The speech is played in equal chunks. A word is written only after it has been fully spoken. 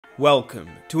Welcome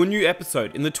to a new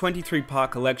episode in the 23-part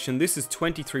collection. This is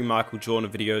 23 Michael Jordan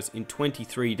videos in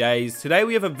 23 days. Today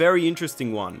we have a very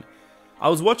interesting one. I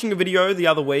was watching a video the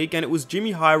other week and it was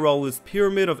Jimmy High Roller's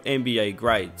Pyramid of NBA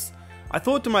Greats. I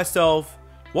thought to myself,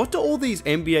 what do all these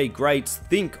NBA greats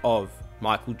think of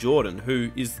Michael Jordan, who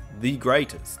is the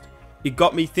greatest? It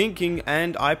got me thinking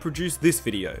and I produced this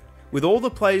video with all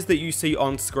the plays that you see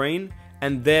on screen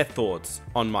and their thoughts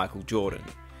on Michael Jordan.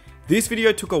 This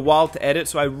video took a while to edit,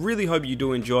 so I really hope you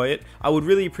do enjoy it. I would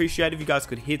really appreciate if you guys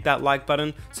could hit that like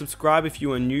button, subscribe if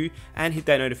you are new, and hit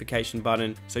that notification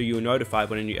button so you are notified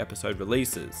when a new episode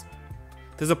releases.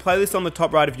 There's a playlist on the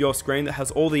top right of your screen that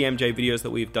has all the MJ videos that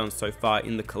we've done so far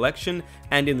in the collection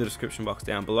and in the description box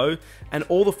down below, and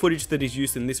all the footage that is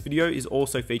used in this video is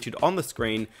also featured on the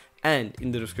screen and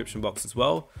in the description box as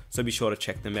well, so be sure to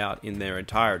check them out in their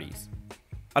entireties.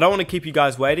 I don't want to keep you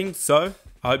guys waiting, so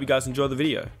I hope you guys enjoy the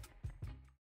video.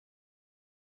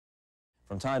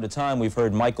 From time to time, we've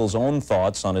heard Michael's own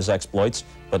thoughts on his exploits,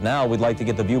 but now we'd like to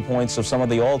get the viewpoints of some of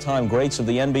the all-time greats of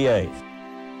the NBA.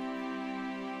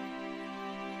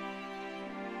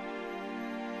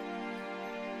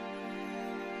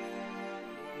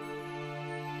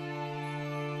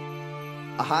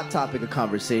 A hot topic of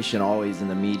conversation always in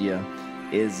the media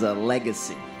is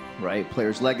legacy, right?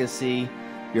 Players' legacy.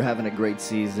 You're having a great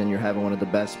season. You're having one of the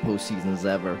best postseasons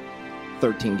ever.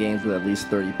 13 games with at least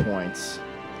 30 points.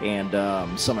 And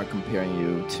some are comparing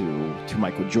you to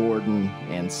Michael Jordan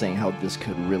and saying how this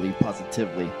could really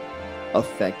positively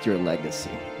affect your legacy,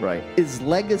 right? Is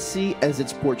legacy, as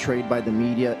it's portrayed by the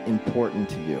media, important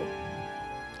to you?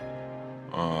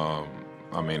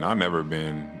 I mean, I've never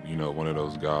been, one of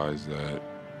those guys that,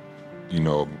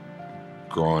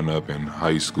 growing up in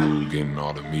high school, getting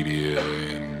all the media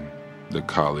and the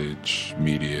college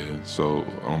media. So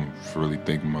I don't really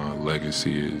think my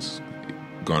legacy is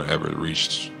going to ever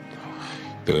reach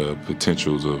the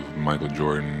potentials of Michael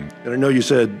Jordan. And I know you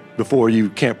said before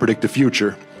you can't predict the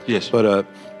future. Yes. But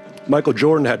Michael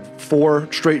Jordan had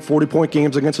 4 straight 40-point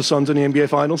games against the Suns in the NBA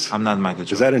Finals. I'm not Michael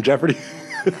Jordan. Is that in jeopardy?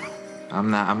 I'm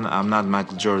not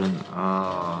Michael Jordan.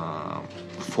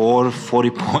 40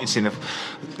 points in a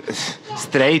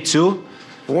straight 2.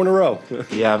 4 in a row.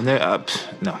 Yeah,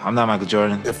 no, I'm not Michael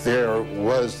Jordan. If there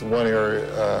was one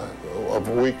area of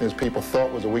weakness people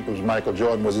thought was a weakness with Michael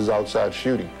Jordan was his outside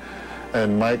shooting.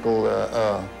 And Michael,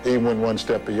 he went one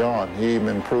step beyond. He even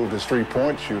improved his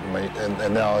three-point shooting,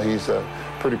 and now he's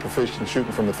pretty proficient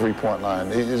shooting from the three-point line.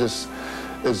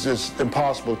 It's just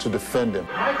impossible to defend him.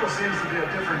 Michael seems to be a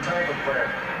different type of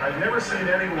player. I've never seen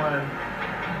anyone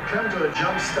come to a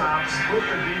jump stop, split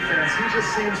the defense. He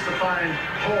just seems to find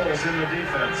holes in the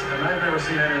defense, and I've never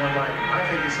seen anyone like him. I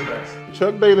think he's the best.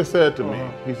 Chuck Daly said to me,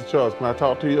 he said, "Charles, can I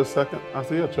talk to you a second?" I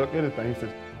said, "Yeah, Chuck, anything." He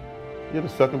said, "You're the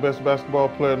second best basketball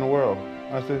player in the world."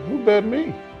 I said, "Who bet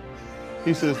me?"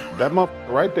 He says, "That motherfucker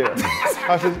right there."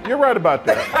 I said, "You're right about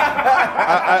that."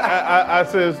 I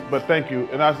says, "But thank you."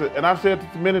 And I said, and I've said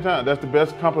it many times, that's the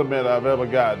best compliment I've ever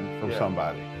gotten from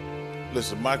somebody.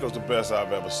 Listen, Michael's the best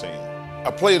I've ever seen. I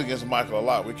played against Michael a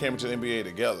lot. We came into the NBA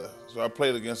together. So I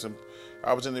played against him.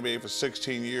 I was in the NBA for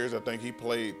 16 years. I think he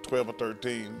played 12 or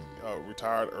 13,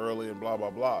 retired early and blah,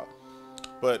 blah, blah.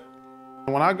 But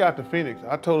when I got to Phoenix,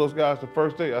 I told those guys the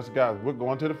first day, I said, "Guys, we're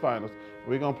going to the finals.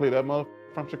 We're going to play that motherfucker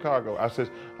from Chicago." I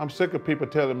said, "I'm sick of people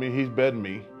telling me he's better than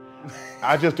me.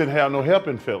 I just didn't have no help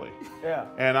in Philly." Yeah.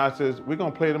 And I says, "We're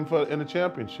going to play them in the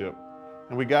championship."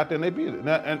 And we got there and they beat it.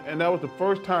 And that was the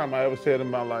first time I ever said in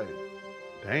my life,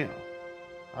 "Damn,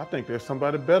 I think there's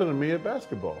somebody better than me at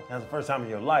basketball." That's the first time in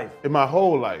your life? In my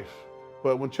whole life.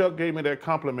 But when Chuck gave me that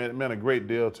compliment, it meant a great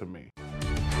deal to me.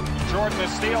 Jordan the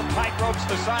steal, tight ropes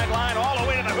the sideline, all the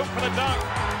way to the hoop for the dunk.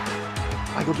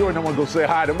 Michael Jordan, I want to go say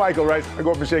hi to Michael, right? I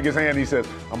go up and shake his hand, he says,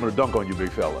 "I'm going to dunk on you, big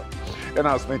fella." And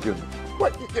I was thinking,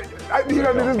 what? This guy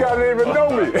didn't even know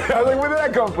me. I was like, where did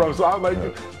that come from? So I was like,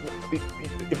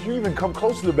 if you even come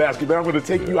close to the basket, man, I'm going to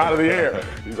take you out of the air.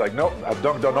 He's like, "Nope, I've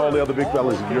dunked on all the other big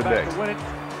fellas and you're next."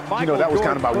 That was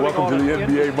kind of my welcome to the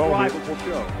NBA moment.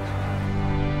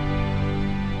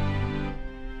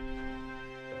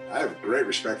 I have great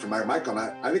respect for Michael,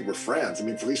 and I think we're friends. I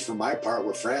mean, at least for my part,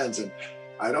 we're friends, and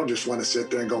I don't just want to sit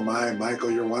there and go,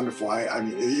 Michael, you're wonderful." I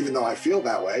mean, even though I feel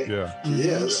that way, he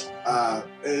is.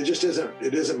 It just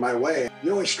isn't my way.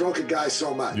 You only stroke a guy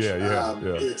so much.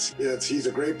 He's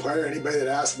a great player. Anybody that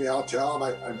asks me, I'll tell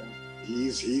him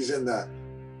he's in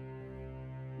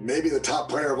maybe the top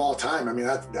player of all time. I mean,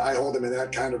 I hold him in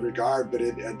that kind of regard, but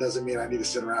it doesn't mean I need to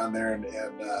sit around there and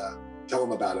tell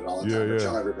him about it all the time, Yeah, or yeah.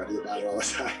 tell everybody about it all the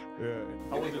time.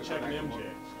 How was it checking MJ?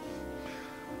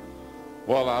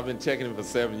 Well, I've been checking him for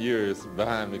 7 years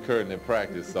behind the curtain in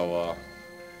practice, so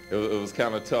it was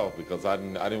kind of tough because I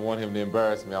didn't want him to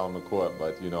embarrass me out on the court.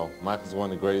 But, you know, Michael's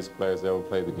one of the greatest players that ever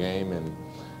played the game, and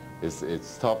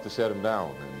it's tough to shut him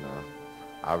down. And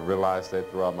I realized that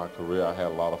throughout my career. I had a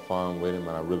lot of fun with him,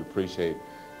 and I really appreciate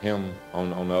him.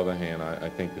 On the other hand, I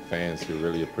think the fans should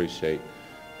really appreciate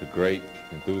the great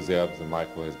enthusiasm that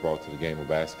Michael has brought to the game of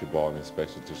basketball, and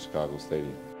especially to Chicago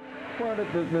Stadium. Well,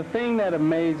 the thing that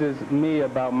amazes me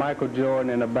about Michael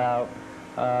Jordan and about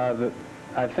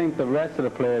I think the rest of the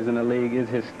players in the league is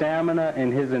his stamina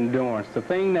and his endurance. The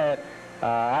thing that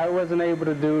I wasn't able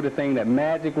to do, the thing that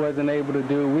Magic wasn't able to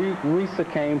do, we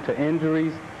succumbed to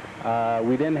injuries.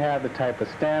 We didn't have the type of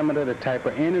stamina, the type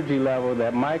of energy level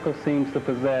that Michael seems to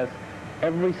possess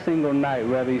every single night,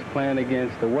 whether he's playing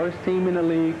against the worst team in the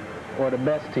league or the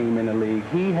best team in the league.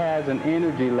 He has an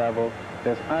energy level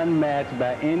that's unmatched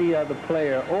by any other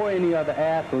player or any other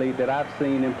athlete that I've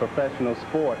seen in professional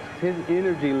sports. His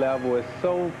energy level is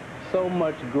so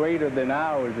much greater than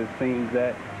ours, it seems,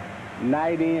 that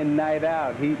night in, night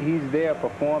out, he's there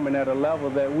performing at a level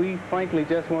that we frankly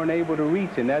just weren't able to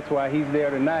reach, and that's why he's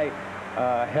there tonight,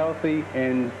 healthy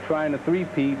and trying to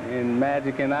three-peat, and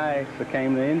Magic and I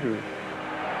succumbed to injury.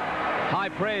 High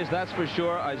praise, that's for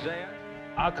sure, Isaiah.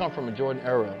 I come from a Jordan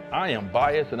era. I am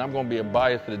biased, and I'm going to be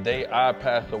biased to the day I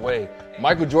pass away.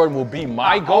 Michael Jordan will be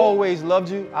my GOAT. I always loved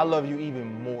you. I love you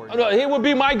even more. No, he would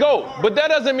be my GOAT, but that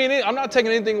doesn't mean I'm not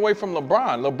taking anything away from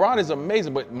LeBron. LeBron is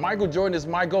amazing, but Michael Jordan is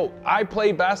my GOAT. I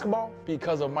play basketball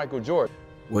because of Michael Jordan.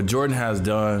 What Jordan has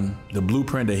done, the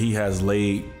blueprint that he has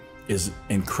laid is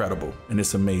incredible, and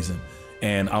it's amazing.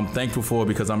 And I'm thankful for it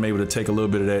because I'm able to take a little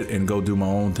bit of that and go do my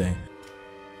own thing.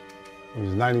 It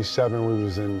was 97, we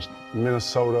was in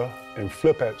Minnesota, and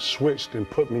Flip had switched and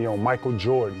put me on Michael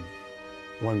Jordan,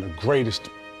 one of the greatest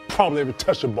probably ever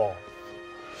touched the ball.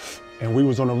 And we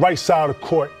was on the right side of the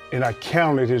court, and I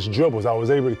counted his dribbles. I was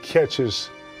able to catch his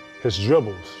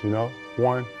dribbles, you know?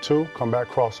 1, 2, come back,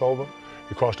 cross over.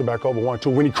 He crossed it back over, 1, 2.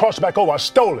 When he crossed it back over, I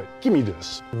stole it. Give me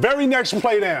this. Very next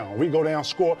play down. We go down,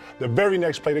 score. The very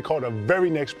next play, they call it the very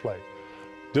next play.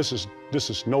 This is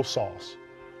no sauce.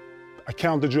 I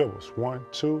counted the dribbles. 1,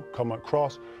 2, come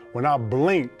across. When I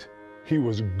blinked, he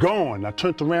was gone. I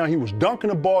turned around, he was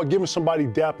dunking the ball, giving somebody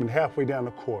dapping halfway down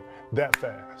the court. That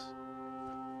fast.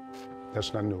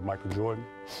 That's not new. Michael Jordan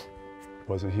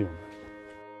wasn't human.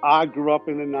 I grew up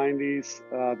in the 90s.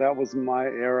 That was my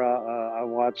era. I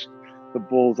watched the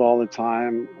Bulls all the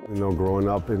time. You know, growing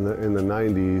up in the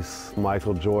 90s,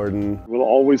 Michael Jordan will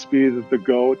always be the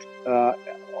GOAT.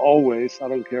 Always. I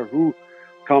don't care who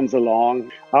comes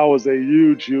along. I was a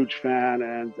huge fan,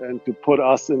 and to put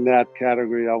us in that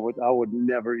category, I would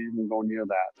never even go near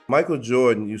that. Michael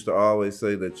Jordan used to always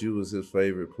say that you was his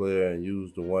favorite player and you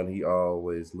was the one he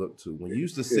always looked to. When you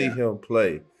used to see him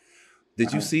play,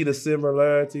 did you see the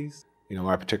similarities? You know,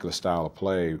 my particular style of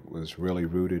play was really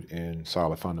rooted in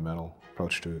solid fundamental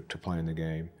approach to playing the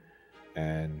game,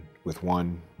 and with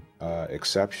one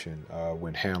exception,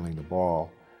 when handling the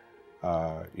ball,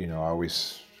 you know, I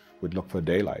always would look for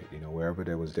daylight, you know, wherever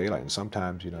there was daylight. And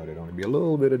sometimes, you know, there'd only be a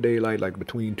little bit of daylight, like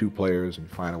between two players, and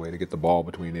find a way to get the ball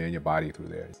between there and your body through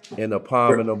there. In the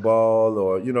palm of the ball,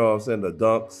 or, you know what I'm saying, the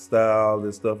dunk style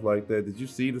and stuff like that. Did you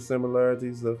see the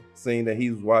similarities of seeing that he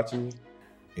was watching you?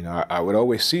 You know, I would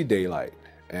always see daylight,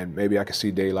 and maybe I could see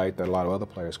daylight that a lot of other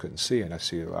players couldn't see. And I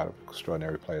see a lot of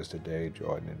extraordinary players today,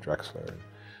 Jordan and Drexler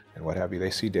and what have you.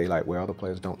 They see daylight where other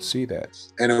players don't see that.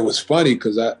 And it was funny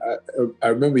because I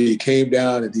remember he came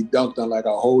down and he dunked on like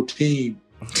a whole team.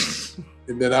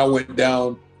 And then I went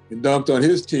down and dunked on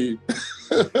his team.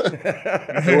 So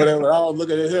whatever, I was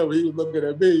looking at him, he was looking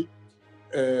at me.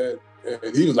 And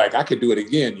he was like, I could do it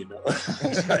again, you know. I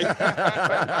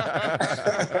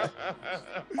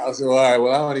said, all right,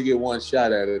 well, I only get one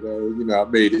shot at it. You know, I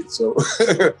made it. So,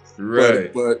 right.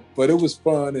 But it was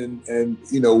fun. And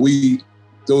you know,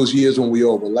 those years when we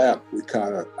overlapped, I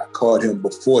caught him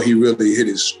before he really hit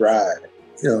his stride.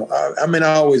 You know, I mean,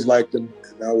 I always liked him,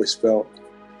 and I always felt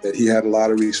that he had a lot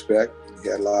of respect, he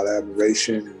had a lot of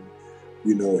admiration, and,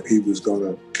 you know, he was going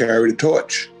to carry the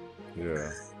torch.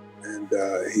 Yeah. And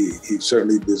he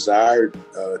certainly desired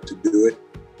to do it.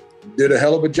 Did a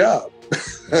hell of a job.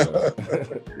 Yeah.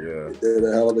 He did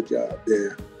a hell of a job, yeah.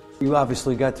 You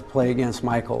obviously got to play against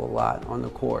Michael a lot on the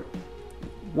court.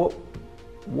 What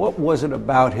was it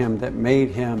about him that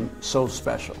made him so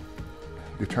special?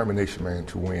 Determination, man,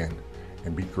 to win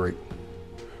and be great.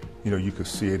 You know, you could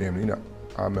see it in, you know,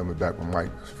 I remember back when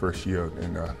Mike's first year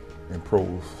in pros,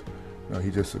 you know,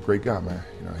 he's just a great guy, man.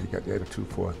 You know, he got the attitude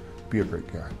for be a great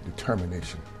guy,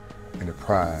 determination and the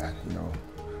pride, you know,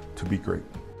 to be great.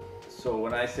 So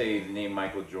when I say the name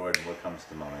Michael Jordan, what comes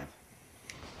to mind?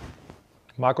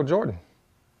 Michael Jordan.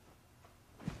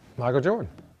 Michael Jordan.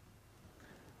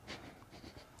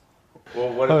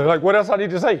 Well, what? Like, what else I need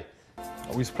to say?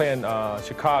 We was playing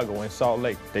Chicago in Salt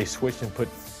Lake. They switched and put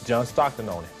John Stockton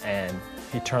on it, and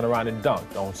he turned around and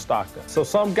dunked on Stockton. So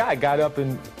some guy got up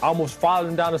and almost followed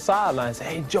him down the sideline and said,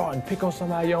 "Hey, Jordan, pick on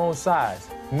somebody your own size."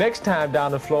 Next time down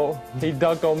the floor, he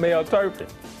dunked on Mel Turpin.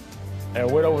 And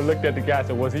went over and looked at the guy and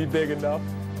said, "Was he big enough?"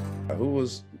 Who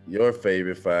was your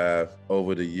favorite 5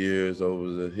 over the years, over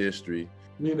the history?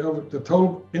 You mean over the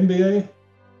total NBA?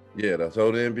 Yeah, the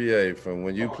total NBA. From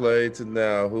when you played to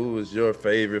now, who was your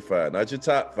favorite 5? Not your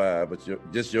top 5, but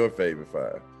just your favorite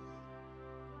 5.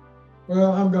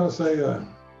 Well, I'm going to say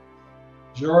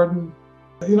Jordan.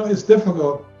 You know, it's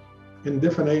difficult in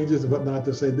different ages and whatnot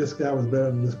to say this guy was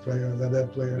better than this player or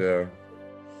that player.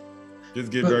 Yeah. Just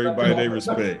give everybody their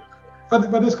respect.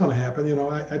 But it's going to happen. You know,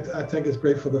 I think it's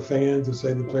great for the fans to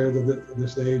say the players of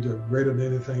this age are greater than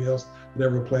anything else that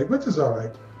ever played, which is all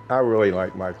right. I really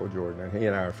like Michael Jordan, and he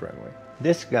and I are friendly.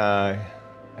 This guy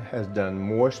has done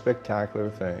more spectacular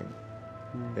things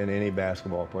than any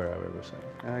basketball player I've ever seen.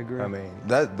 I agree. I mean,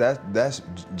 that's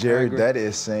Jerry. That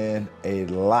is saying a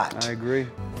lot. I agree.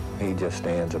 He just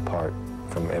stands apart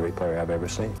from every player I've ever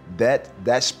seen. That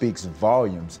speaks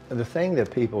volumes. The thing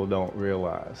that people don't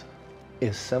realize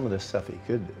is some of the stuff he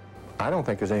could do. I don't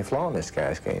think there's any flaw in this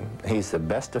guy's game. He's the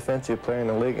best defensive player in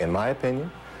the league, in my opinion.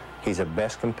 He's the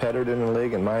best competitor in the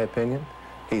league, in my opinion.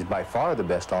 He's by far the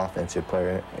best offensive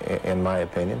player, in my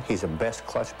opinion. He's the best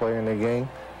clutch player in the game.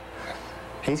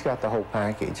 He's got the whole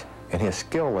package, and his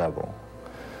skill level,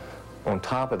 on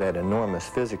top of that enormous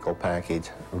physical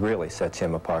package, really sets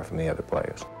him apart from the other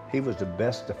players. He was the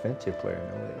best defensive player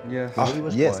in the league. Yes. When he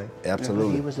was Yes, playing,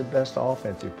 absolutely. He was the best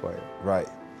offensive player. Right.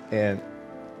 And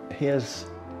his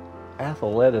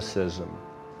athleticism,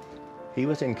 he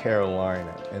was in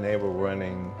Carolina, and they were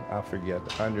running, I forget,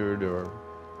 100 or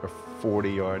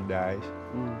 40-yard dash.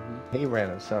 Mm-hmm. He ran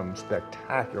at some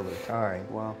spectacular time.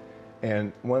 Wow.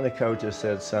 And one of the coaches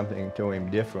said something to him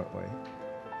differently.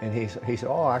 And he said,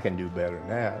 "Oh, I can do better than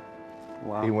that."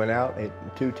 Wow. He went out at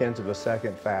 0.2 of a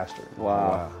second faster.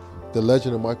 Wow. The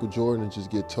legend of Michael Jordan just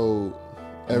get told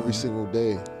every single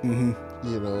day. Mm-hmm.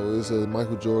 You know, it's a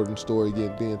Michael Jordan story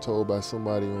being told by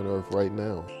somebody on earth right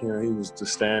now. You know, he was the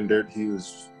standard. He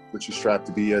was what you strive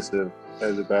to be as a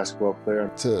basketball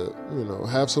player. To, you know,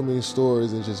 have so many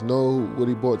stories and just know what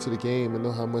he brought to the game and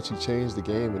know how much he changed the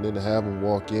game, and then to have him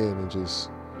walk in and just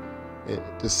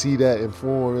to see that in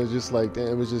form, it's just like,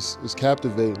 damn, it's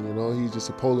captivating, you know. He's just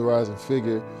a polarizing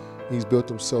figure. He's built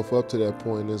himself up to that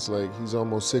point. It's like he's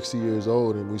almost 60 years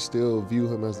old, and we still view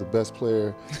him as the best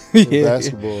player in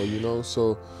basketball, you know.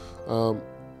 So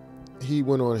he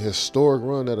went on a historic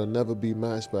run that'll never be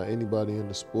matched by anybody in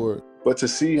the sport. But to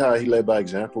see how he led by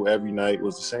example every night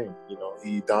was the same. You know,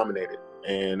 he dominated.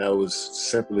 And that's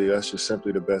just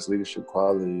simply the best leadership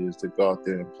quality, is to go out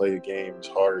there and play a game as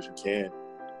hard as you can,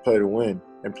 play to win,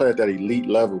 and play at that elite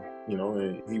level, you know.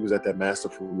 And he was at that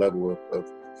masterful level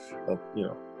of you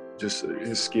know, just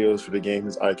his skills for the game,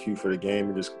 his IQ for the game,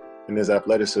 and his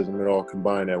athleticism, it all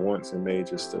combined at once and made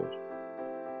just a,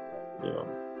 you know,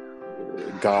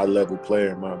 God-level player,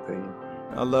 in my opinion.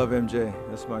 I love MJ.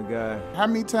 That's my guy. How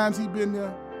many times he been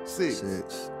there?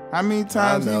 6. How many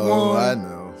times he won? I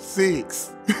know.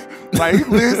 6. Like,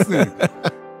 listen.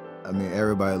 I mean,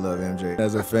 everybody love MJ.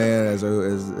 As a fan, as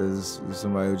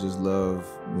somebody who just love,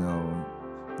 you know,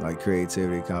 like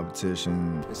creativity,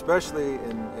 competition. Especially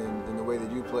in the way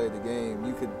that you played the game,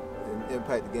 you could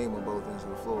impact the game on both ends of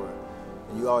the floor.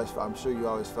 And I'm sure you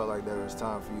always felt like there was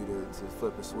time for you to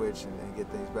flip a switch and get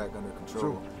things back under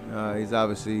control.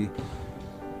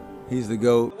 He's the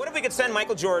GOAT. What if we could send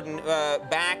Michael Jordan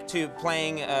back to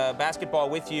playing basketball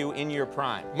with you in your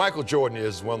prime? Michael Jordan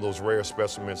is one of those rare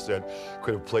specimens that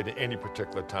could have played at any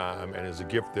particular time, and is a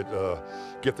gifted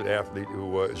athlete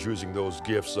who is using those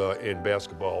gifts in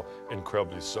basketball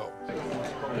incredibly so.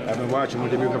 I've been watching. We'll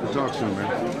give you a couple talks soon,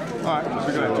 man. All right.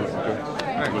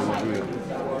 We're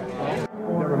good.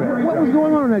 What was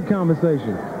going on in that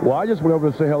conversation? Well, I just went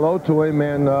over to say hello to him,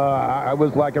 and I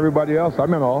was like everybody else. I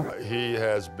meant all. He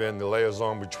has been the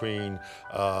liaison between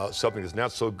something that's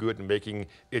not so good and making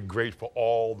it great for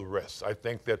all the rest. I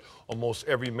think that almost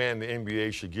every man in the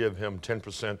NBA should give him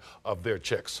 10% of their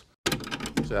checks.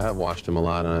 So I have watched him a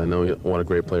lot, and I know what a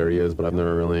great player he is, but I've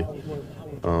never really,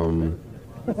 I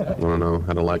don't know,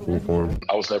 had a liking for him.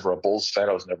 I was never a Bulls fan.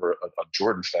 I was never a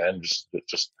Jordan fan. Just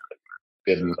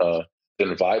didn't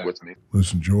vibe with me.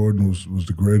 Listen, Jordan was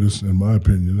the greatest in my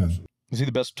opinion. Is he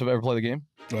the best to ever play the game?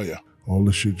 Oh yeah. all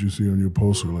the shit you see on your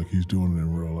poster, like he's doing it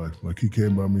in real life. Like he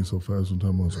came by me so fast one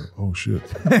time, I was like, oh shit.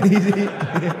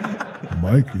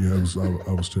 Mike, yeah,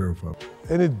 I was terrified.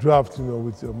 Any draft, you know,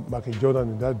 with Michael Jordan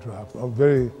in that draft, I'm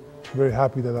very, very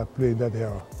happy that I played that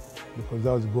era because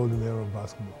that was the golden era of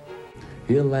basketball.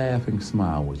 He'll laugh and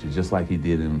smile with you, just like he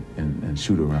did in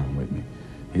shoot around with me.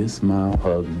 He'll smile,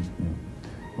 hug me. You know,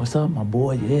 what's up, my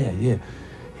boy? Yeah.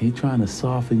 He trying to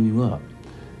soften you up.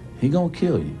 He gonna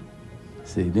kill you.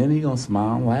 See, then he gonna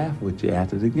smile and laugh with you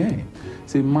after the game.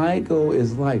 See, Michael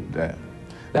is like that.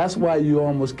 That's why you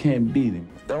almost can't beat him.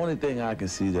 The only thing I can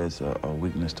see that's a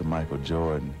weakness to Michael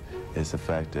Jordan is the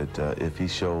fact that if he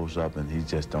shows up and he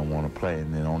just don't want to play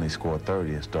and then only score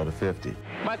 30 instead of 50.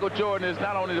 Michael Jordan is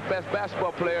not only the best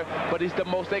basketball player, but he's the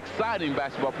most exciting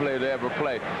basketball player to ever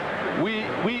play.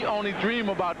 We only dream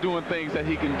about doing things that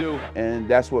he can do. And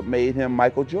that's what made him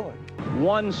Michael Jordan.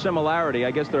 One similarity,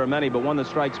 I guess there are many, but one that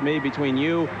strikes me between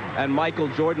you and Michael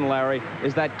Jordan, Larry,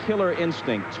 is that killer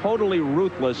instinct, totally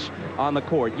ruthless on the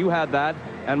court. You had that,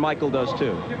 and Michael does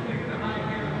too.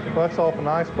 Well, that's awful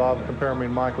nice, Bob, comparing me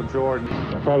to Michael Jordan.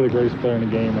 Probably the greatest player in the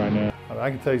game right now. I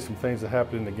can tell you some things that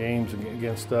happened in the games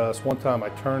against us. One time I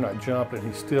turned, I jumped, and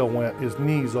he still went. His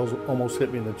knees almost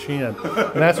hit me in the chin.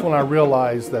 And that's when I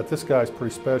realized that this guy's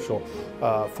pretty special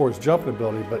for his jumping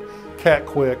ability, but cat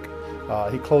quick.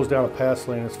 He closed down a pass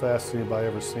lane as fast as anybody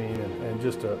ever seen, and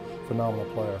just a phenomenal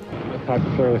player. The type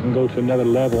of player that can go to another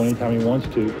level anytime he wants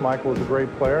to. Michael was a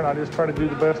great player, and I just tried to do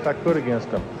the best I could against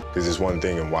him. Because it's one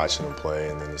thing in watching him play,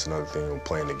 and then it's another thing in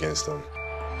playing against him.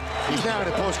 He's now in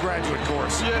a postgraduate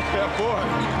course. Yeah, boy.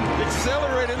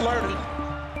 Accelerated learning.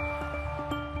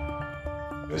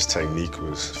 His technique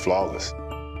was flawless.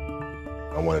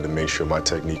 I wanted to make sure my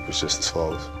technique was just as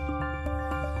flawless.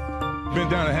 Been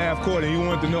down at half court and you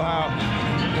wanted to know how,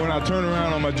 when I turn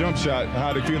around on my jump shot,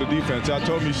 how to feel the defense. I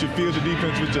told him you should feel the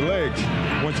defense with your legs.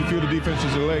 Once you feel the defense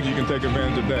with your legs, you can take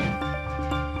advantage of that.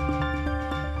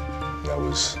 That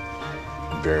was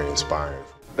very inspiring.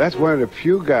 That's one of the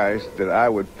few guys that I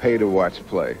would pay to watch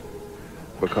play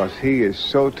because he is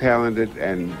so talented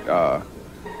and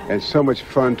so much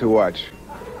fun to watch.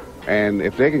 And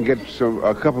if they can get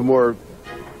a couple more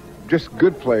just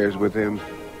good players with him,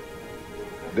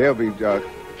 they'll be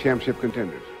championship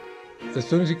contenders. As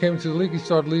soon as he came to the league, he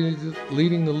started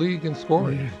leading the league in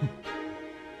scoring.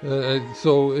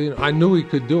 So I knew he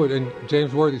could do it. And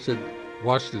James Worthy said,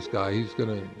 "Watch this guy. He's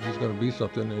gonna be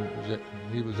something." And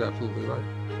he was absolutely right.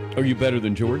 Are you better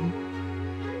than Jordan?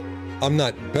 I'm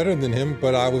not better than him,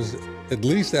 but I was at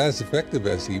least as effective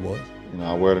as he was. You know,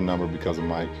 I wear the number because of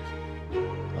Mike.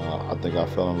 I think I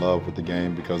fell in love with the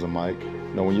game because of Mike.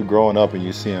 You know, when you're growing up and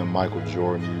you're seeing Michael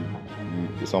Jordan,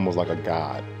 it's almost like a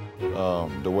god.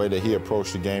 The way that he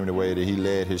approached the game, the way that he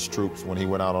led his troops when he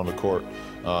went out on the court,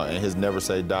 and his never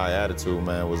say die attitude,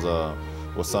 man,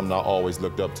 was something I always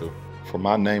looked up to. For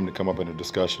my name to come up in a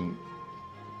discussion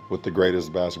with the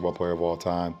greatest basketball player of all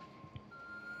time,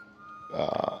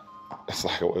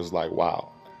 it was like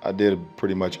wow. I did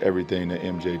pretty much everything that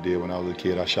MJ did when I was a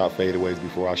kid. I shot fadeaways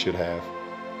before I should have.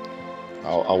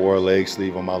 I wore a leg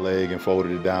sleeve on my leg and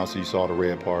folded it down so you saw the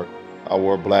red part. I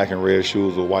wore black and red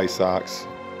shoes with white socks.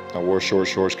 I wore short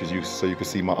shorts so you could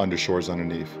see my undershorts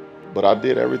underneath. But I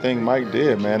did everything Mike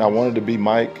did, man. I wanted to be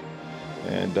Mike.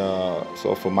 And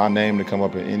so for my name to come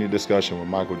up in any discussion with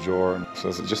Michael Jordan, so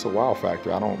it's just a wow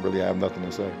factor. I don't really have nothing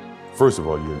to say. First of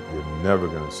all, you're never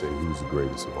going to say who's the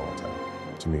greatest of all time.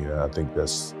 To me, I think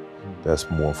that's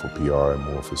more for PR and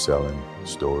more for selling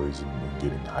stories and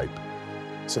getting hype.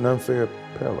 It's an unfair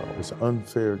parallel. It's an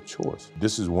unfair choice.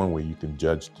 This is one way you can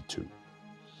judge the two.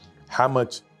 How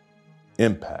much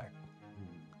impact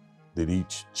did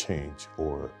each change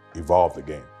or evolve the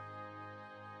game?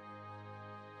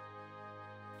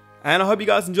 And I hope you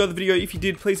guys enjoyed the video. If you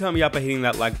did, please help me out by hitting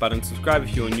that like button, subscribe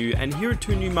if you're new, and here are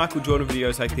 2 new Michael Jordan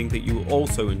videos I think that you will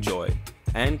also enjoy.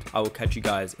 And I will catch you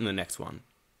guys in the next one.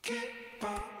 Keep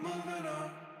on moving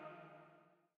on.